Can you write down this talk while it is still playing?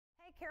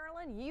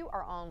Carolyn, you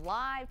are on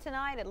live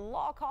tonight at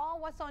Law Call.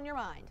 What's on your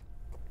mind?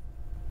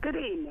 Good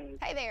evening.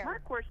 Hey there. My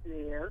question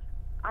is,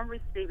 I'm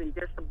receiving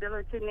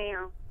disability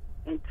now.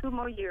 In 2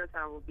 more years,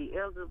 I will be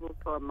eligible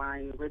for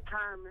my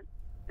retirement.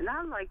 And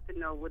I'd like to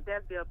know, would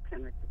that be a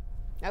penalty?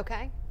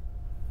 Okay.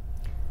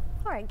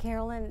 All right,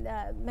 Carolyn,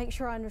 make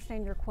sure I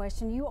understand your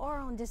question. You are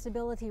on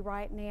disability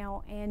right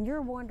now, and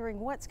you're wondering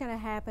what's going to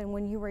happen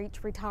when you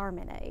reach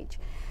retirement age.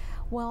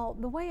 Well,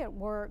 the way it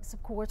works,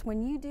 of course,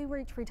 when you do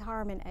reach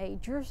retirement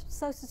age, your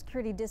Social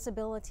Security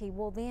disability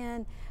will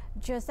then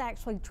just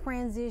actually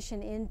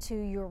transition into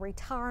your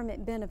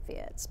retirement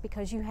benefits,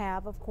 because you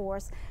have, of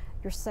course,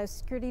 your Social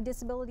Security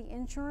disability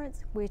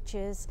insurance, which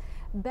is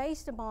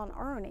based upon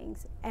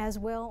earnings, as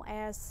well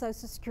as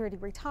Social Security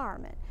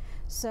retirement.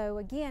 So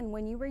again,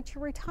 when you reach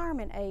your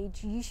retirement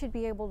age, you should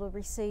be able to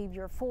receive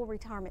your full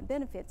retirement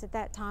benefits at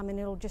that time, and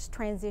it'll just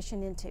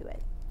transition into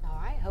it. All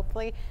right,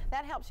 hopefully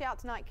that helps you out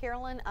tonight,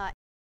 Carolyn.